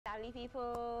Party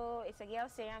people. It's a girl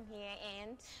Seyiram here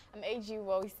and I'm A.G.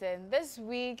 Wilson. This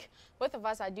week, both of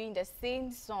us are doing the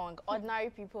same song,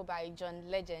 Ordinary People by John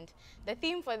Legend. The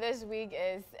theme for this week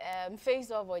is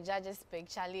Face Off or Judges Pick.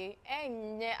 Charlie,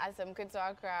 and asam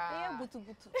kutwakra.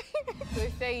 So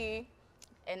Seyi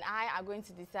and I are going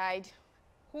to decide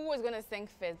who is going to sing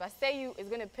first. But Seyi is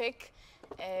going to pick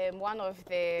one of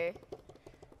the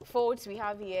folds we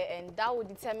have here, and that will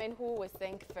determine who will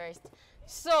sing first.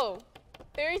 So,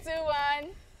 3, 2, 1.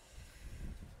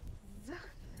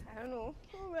 I don't know.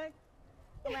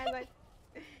 Oh my God.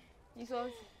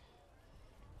 Jesus.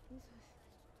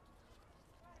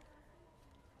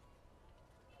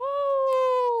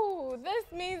 Woo! This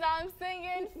means I'm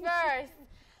singing first.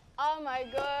 Oh my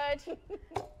God.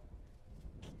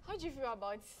 How do you feel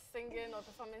about singing or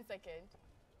performing second?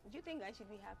 Do you think I should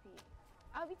be happy?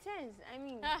 I'll be tense. I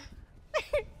mean,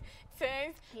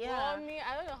 tense? Yeah. Well, me,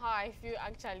 I don't know how I feel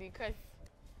actually, because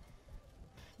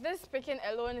this speaking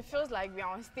alone, it feels like we are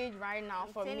on stage right now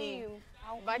for me.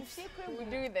 But we'll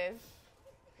do this.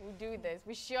 We'll do this.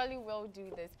 We surely will do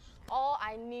this. All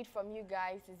I need from you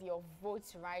guys is your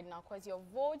votes right now, because your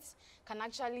votes can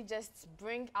actually just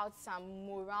bring out some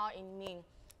morale in me.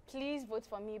 Please vote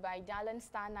for me by dialing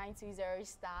 *920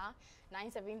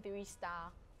 *973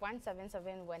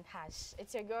 *177 #.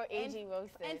 It's your girl A.G.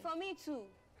 Wilson. And for me too.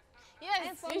 Yes,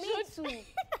 and for me too.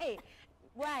 Hey,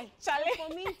 why? Charlie. And for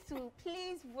me too.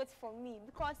 Please vote for me,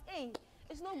 because hey,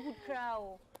 it's no good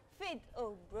crowd. Faith,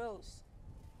 oh bros.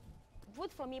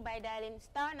 Vote for me by dialing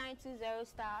 *920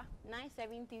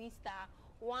 *973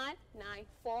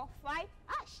 *1945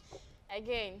 #.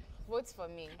 Again, vote for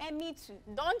me. And me too.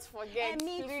 Don't forget, and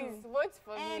me please too. vote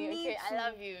for and me. Okay, too. I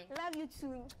love you. Love you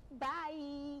too.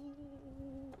 Bye.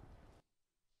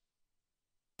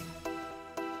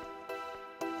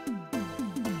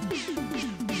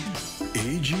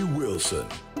 A.G. Wilson.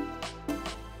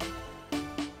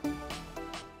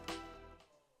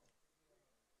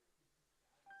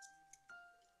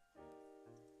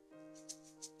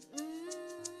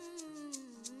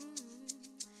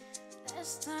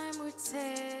 This time we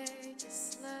take it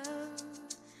slow,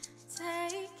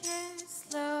 take it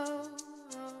slow.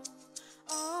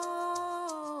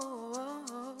 Oh,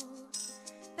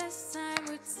 this time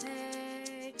we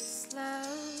take it slow.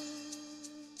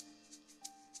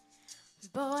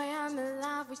 Boy, I'm in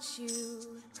love with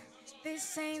you.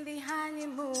 This ain't the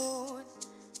honeymoon,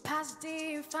 past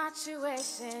the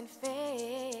infatuation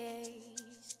phase.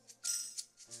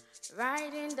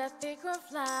 Right in the thick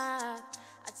of love.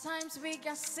 At times we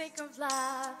get sick of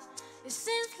love. It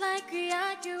seems like we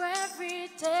argue every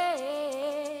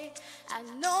day. I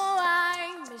know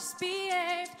I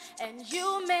misbehaved and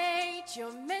you made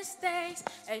your mistakes,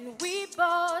 and we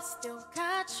both still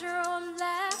got room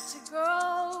left to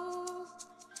grow.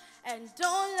 And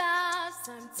don't lie,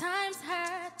 sometimes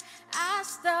hurt. I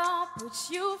still put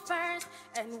you first,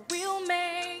 and we'll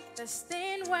make this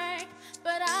thing work.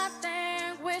 But I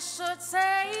think we should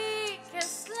take it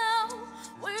slow.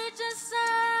 We're just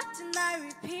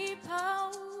ordinary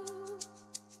people.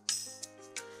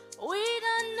 We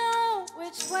don't know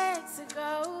which way to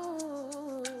go,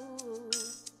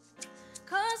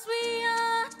 'cause we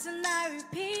ordinary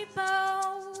people.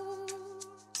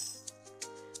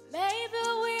 Maybe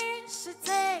we should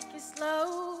take it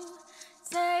slow.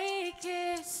 Take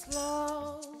it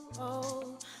slow.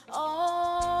 Oh.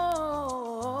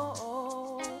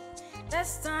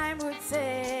 This time we'll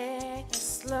take it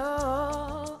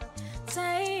slow.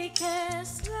 Take it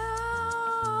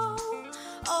slow.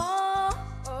 Oh.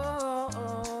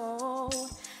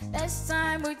 This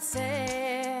time we'll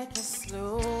take it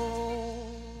slow.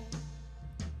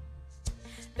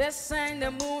 This ain't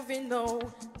a movie, no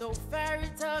fairy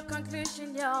tale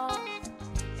conclusion, y'all.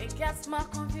 It gets more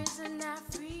confusing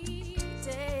every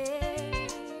day.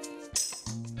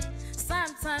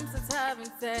 Sometimes it's heaven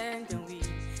sent, and we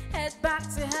head back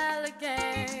to hell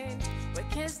again. We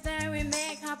kiss, then we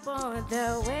make up on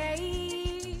the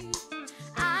way.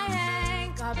 I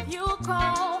hang up, you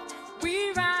call.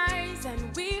 We rise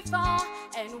and we fall,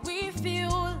 and we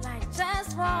feel like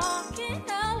just walking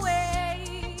away.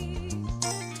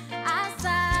 As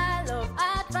I love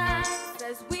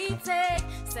advances, we take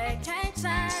second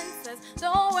chances.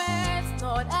 Though it's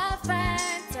not a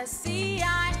fantasy,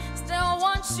 I still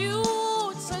want you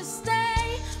to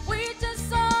stay. We're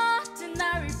just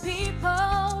ordinary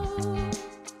people.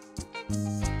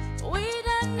 We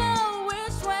don't know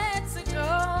which way to go,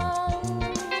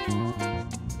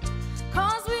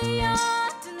 'cause we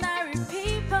ordinary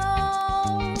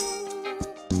people.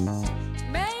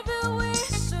 Maybe we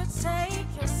should take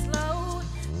it slow.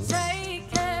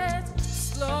 Take it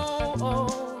slow.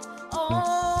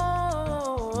 Oh.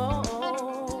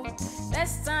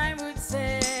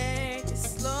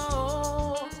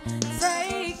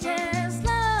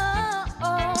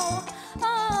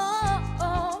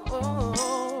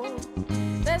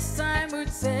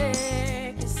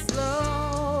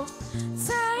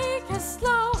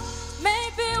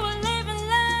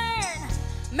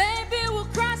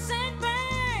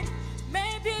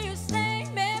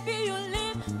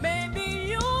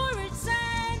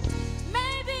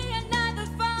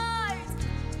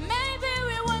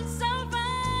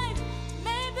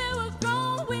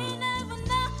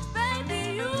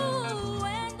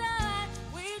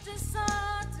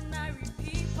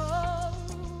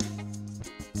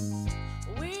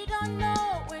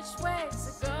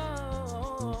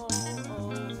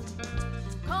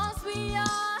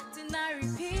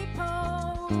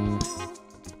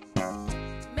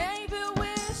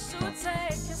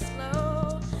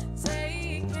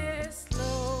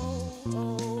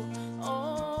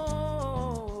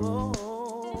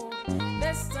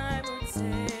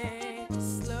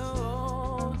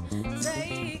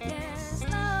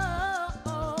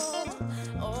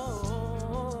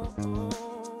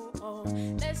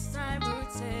 time we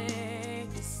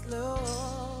take it slow.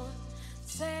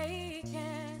 Take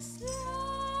it slow.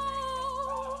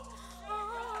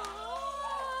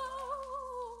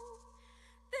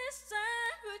 This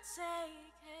time we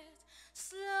take it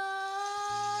slow.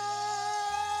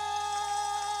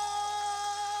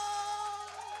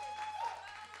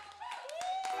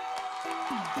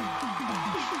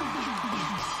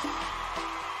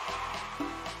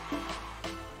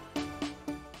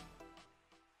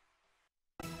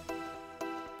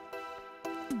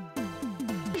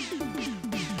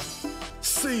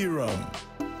 Seyiram.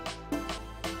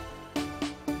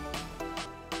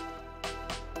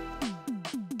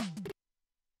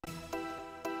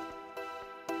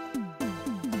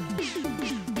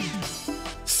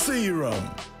 Seyiram.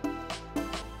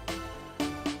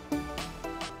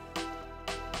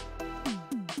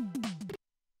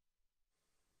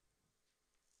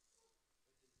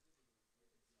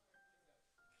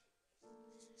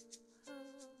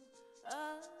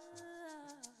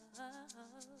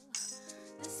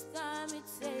 This time we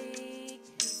take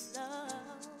it slow.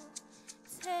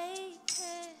 Take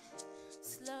it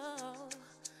slow.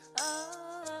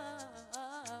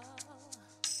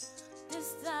 This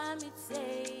time we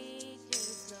take it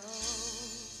slow.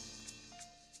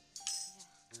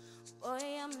 Boy,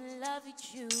 I'm in love with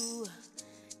you.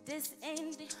 This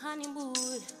ain't the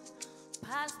honeymoon.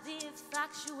 Past the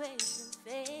infatuation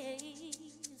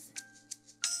phase.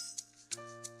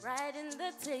 Right in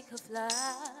the thick of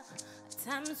love. At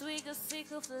times we get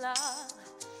sick of love.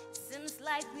 Seems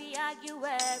like we argue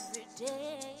every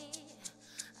day.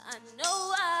 I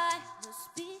know I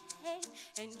misbehave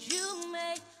and you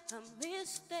make a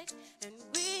mistake, and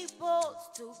we both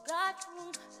still got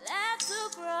room left to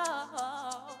grow.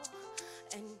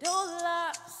 And though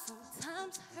love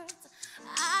sometimes hurts,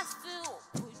 I still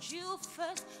put you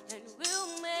first, and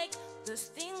we'll make this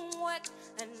thing work.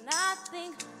 And I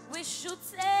think we should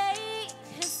take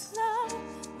it slow.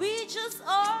 We just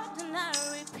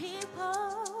ordinary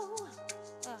people.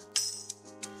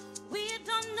 We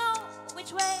don't know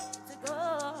which way to go,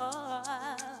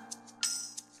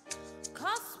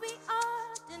 'cause we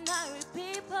ordinary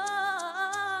people.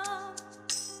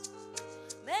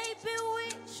 Maybe we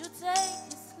should take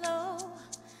it slow.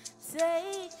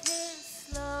 Take it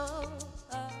slow.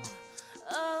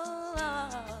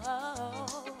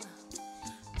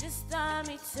 This time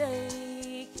we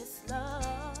take it slow.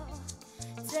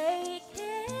 Take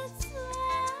it slow.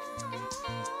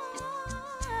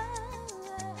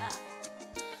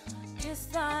 This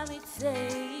time we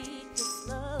take it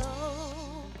slow.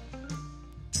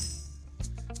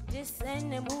 This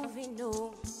ain't a movie, no.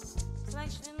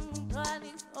 Reflection,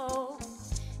 bloody flow.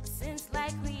 Seems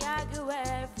like we argue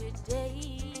every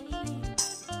day.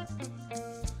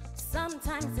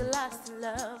 Sometimes the last in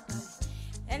love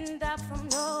end up from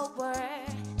nowhere.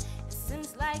 It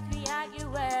seems like we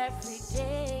argue every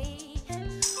day.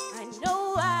 I know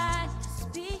I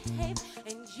misbehave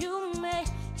and you make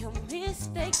your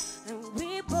mistake, and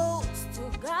we both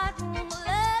still got room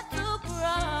left to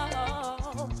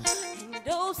grow. And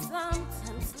though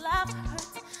sometimes love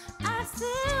hurts, I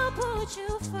still put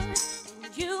you first,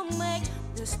 and you make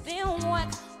this thing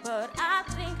work. But I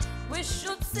think we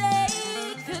should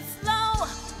take it slow.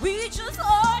 We just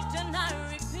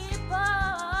ordinary people.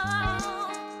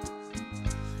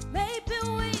 Maybe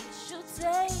we should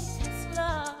take it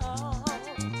slow,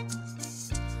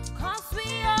 'cause we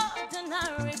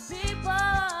ordinary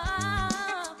people.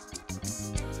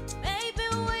 Maybe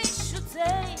we should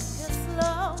take it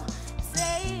slow.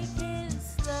 Take it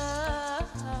slow.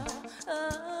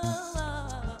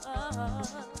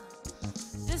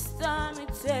 This time we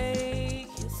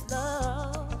take it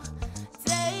slow.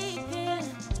 Take it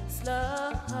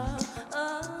slow.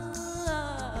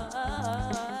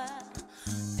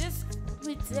 This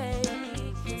we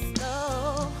take it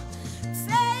slow.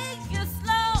 Take it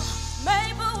slow.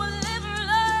 Maybe we'll live and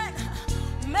learn.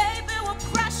 Maybe we'll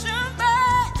crash and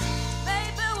burn.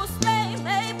 Maybe we'll stay.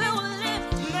 Maybe we'll live.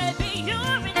 Maybe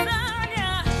you'll return.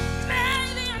 Yeah.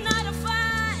 Maybe you're not a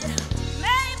fight.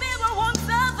 Maybe we won't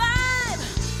survive.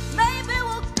 Maybe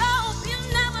we'll go. You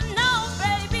never know,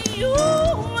 baby. You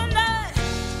and I,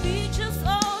 we just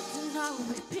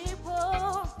ordinary people.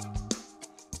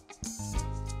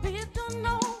 We don't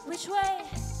know which way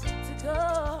to go,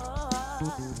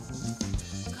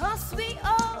 'cause we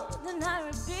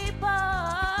ordinary people.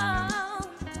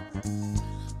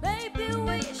 Maybe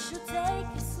we should take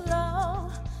it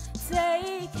slow.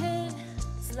 Take it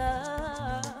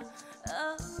slow.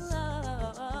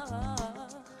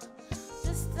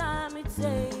 This time we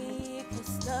take it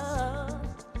slow.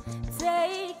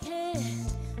 Take it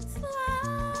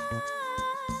slow.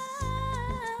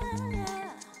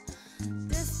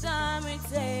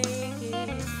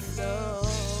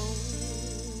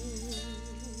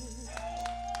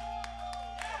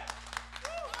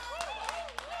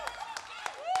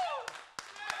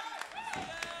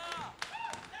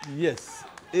 Yes,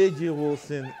 A.G.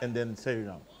 Wilson and then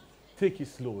Seyiram. Take it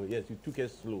slow. Yes, you took it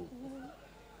slow.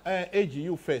 A.G.,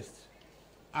 you first.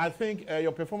 I think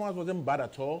your performance wasn't bad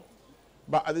at all,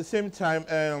 but at the same time,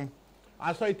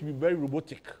 I saw it to be very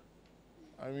robotic.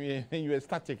 I mean, you were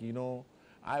static, you know.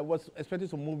 I was expecting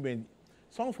some movement.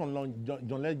 Song from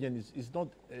John Legend is not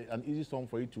an easy song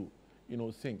for you to, you know,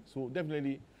 sing. So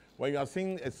definitely, when you are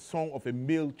singing a song of a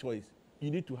male choice, you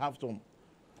need to have some,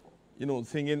 you know,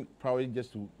 singing probably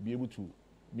just to be able to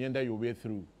meander your way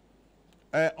through.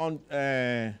 On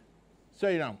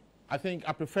Seyiram, I think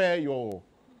I prefer your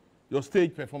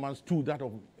stage performance to that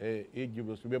of A.G.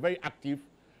 Wilson. You were very active,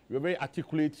 you were very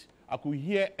articulate. I could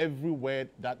hear every word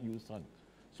that you sang.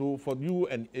 So for you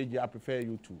and A.G., I prefer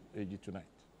you to A.G. tonight.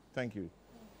 Thank you.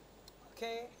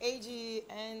 Okay, A.G.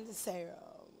 and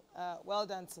Seyiram, well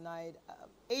done tonight.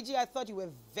 A.G., I thought you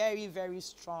were very, very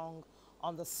strong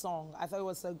on the song. I thought it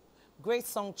was a great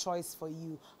song choice for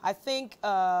you. I think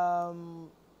on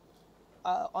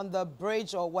the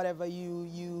bridge or whatever,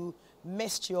 you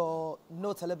missed your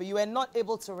note a little bit. You were not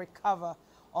able to recover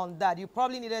on that. You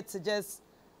probably needed to just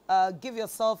give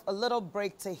yourself a little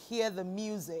break to hear the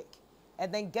music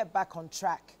and then get back on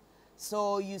track.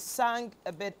 So you sang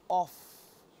a bit off.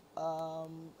 I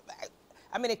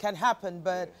mean, it can happen,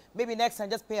 but maybe next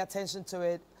time just pay attention to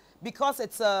it. Because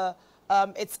it's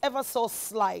ever so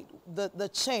slight, the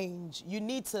change, you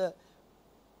need to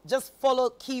just follow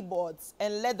keyboards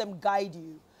and let them guide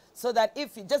you. So that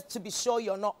if you, just to be sure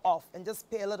you're not off, and just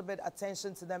pay a little bit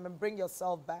attention to them and bring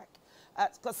yourself back.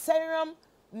 Because Seyiram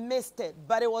missed it,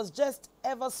 but it was just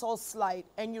ever so slight,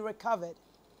 and you recovered.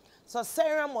 So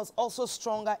Seyiram was also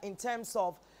stronger in terms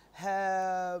of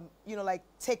her, you know, like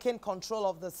taking control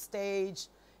of the stage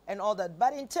and all that.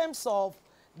 But in terms of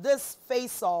this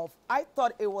face-off, I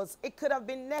thought it could have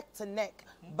been neck to neck,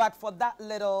 but for that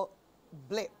little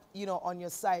blip, you know, on your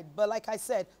side. But like I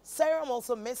said, Seyiram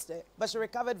also missed it, but she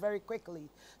recovered very quickly.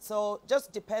 So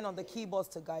just depend on the keyboards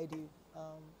to guide you.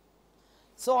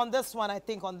 So on this one, I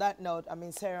think on that note, I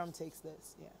mean, Seyiram takes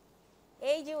this, yeah.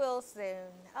 A.G.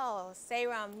 Wilson, oh,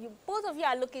 Seyiram, both of you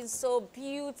are looking so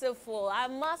beautiful. I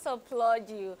must applaud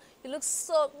you. You look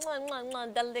so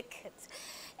delicate.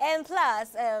 And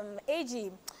plus,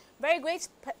 A.G., very great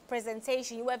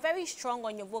presentation. You were very strong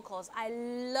on your vocals. I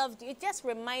loved it. It just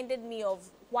reminded me of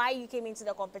why you came into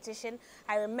the competition.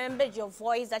 I remembered your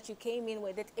voice that you came in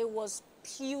with it. It was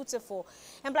beautiful.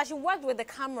 And plus, you worked with the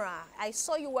camera. I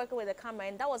saw you working with the camera,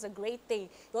 and that was a great thing.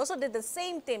 You also did the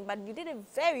same thing, but you did it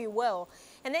very well.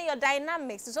 And then your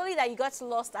dynamics, it's only that you got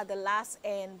lost at the last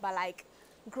end, but like,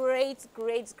 great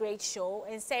show.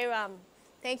 And Seyiram,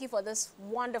 thank you for this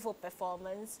wonderful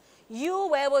performance. You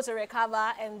were able to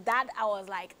recover, and that I was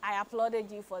like, I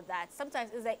applauded you for that. Sometimes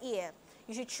it's the ear.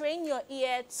 You should train your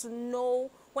ear to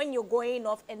know when you're going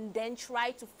off and then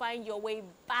try to find your way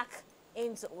back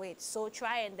into it. So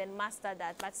try and then master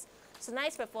that. But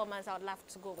tonight's performance, I would love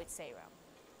to go with Seyiram.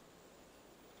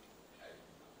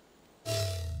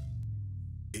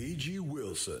 A.G.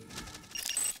 Wilson.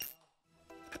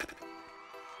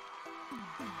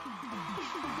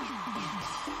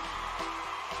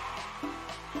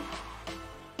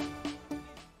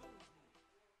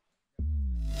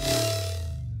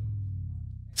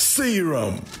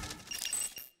 Seyiram.